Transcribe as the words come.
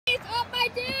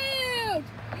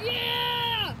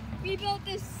we built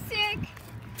this sick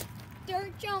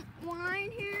dirt jump line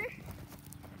here.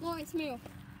 Lawrence, move. You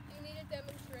need a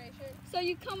demonstration. So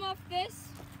you come off this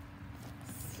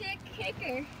sick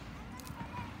kicker.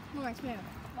 Lawrence, move.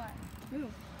 What?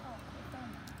 Move. Oh, it's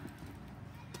done.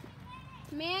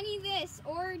 Manny this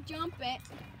or jump it.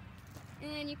 And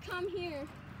then you come here,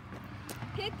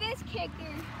 hit this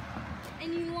kicker,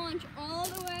 and you launch all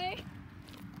the way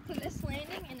to this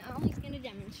landing, and Ollie's gonna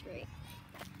demonstrate.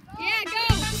 Yeah,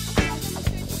 go!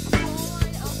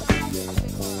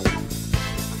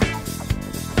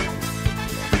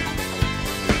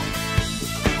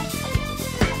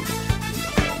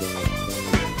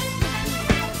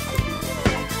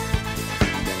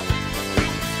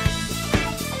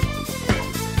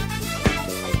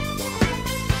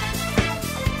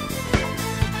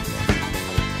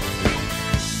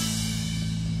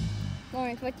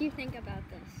 Lawrence, what do you think about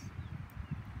this?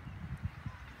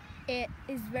 It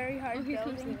is very hard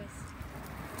building.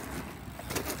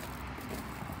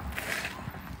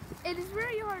 It is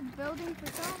very hard building. For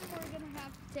some, we're gonna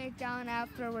have to take down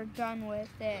after we're done with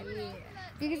it. Yeah.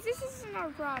 Because this isn't our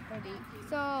property.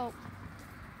 So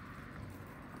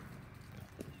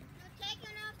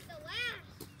Taking off the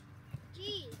last.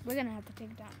 Jeez. we're gonna have to take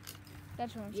it down.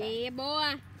 That's what I'm saying. Yeah,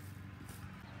 boy.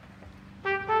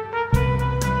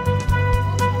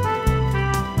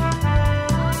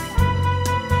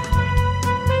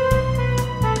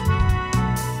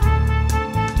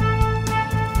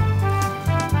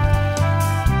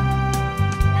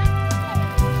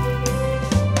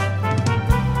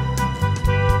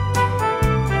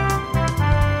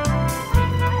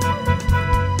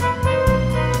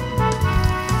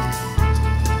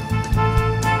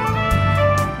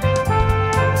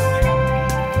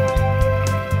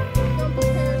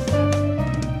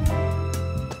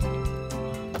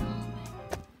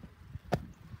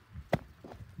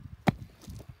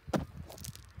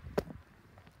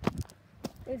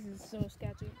 This is so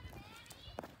sketchy.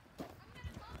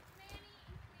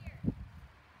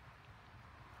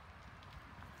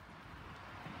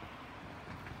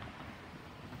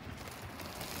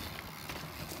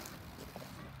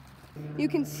 You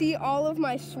can see all of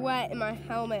my sweat in my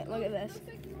helmet. Look at this.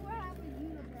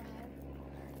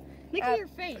 Look at your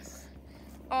face.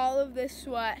 All of this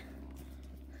sweat.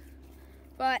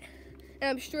 And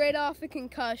I'm straight off a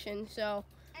concussion, so.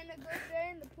 And a good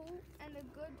day in the pool, and a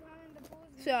good time in the pool.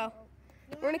 So,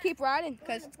 we're gonna keep riding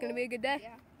because it's gonna be a good day.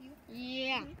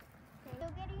 Yeah. Still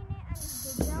getting it at a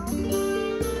good job.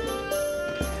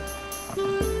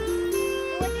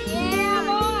 Yeah,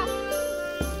 boy.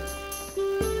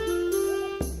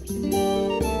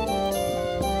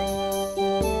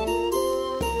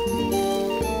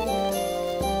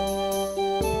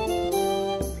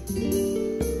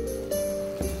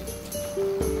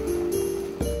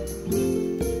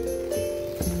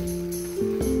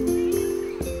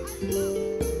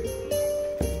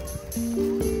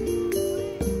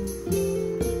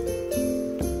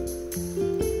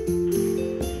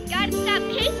 Gotta stop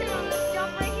pacing on this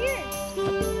jump right here.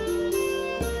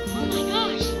 Oh my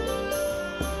gosh.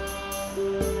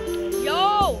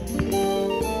 Yo!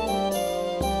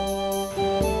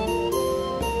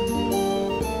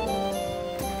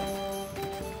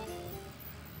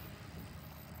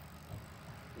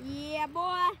 Yeah,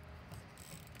 boy.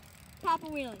 Papa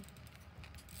wheeling.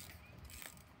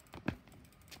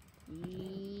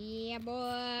 Yeah,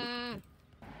 boy.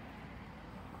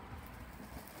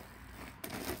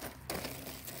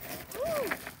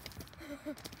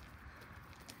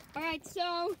 Alright,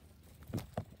 so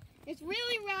it's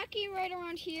really rocky right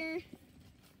around here.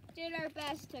 Did our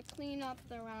best to clean up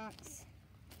the rocks.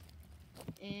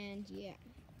 And yeah.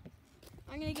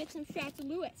 I'm gonna get some shots of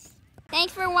Lewis.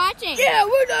 Thanks for watching. Yeah,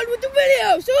 we're done with the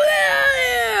video, so get out of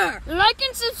here! Like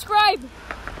and subscribe.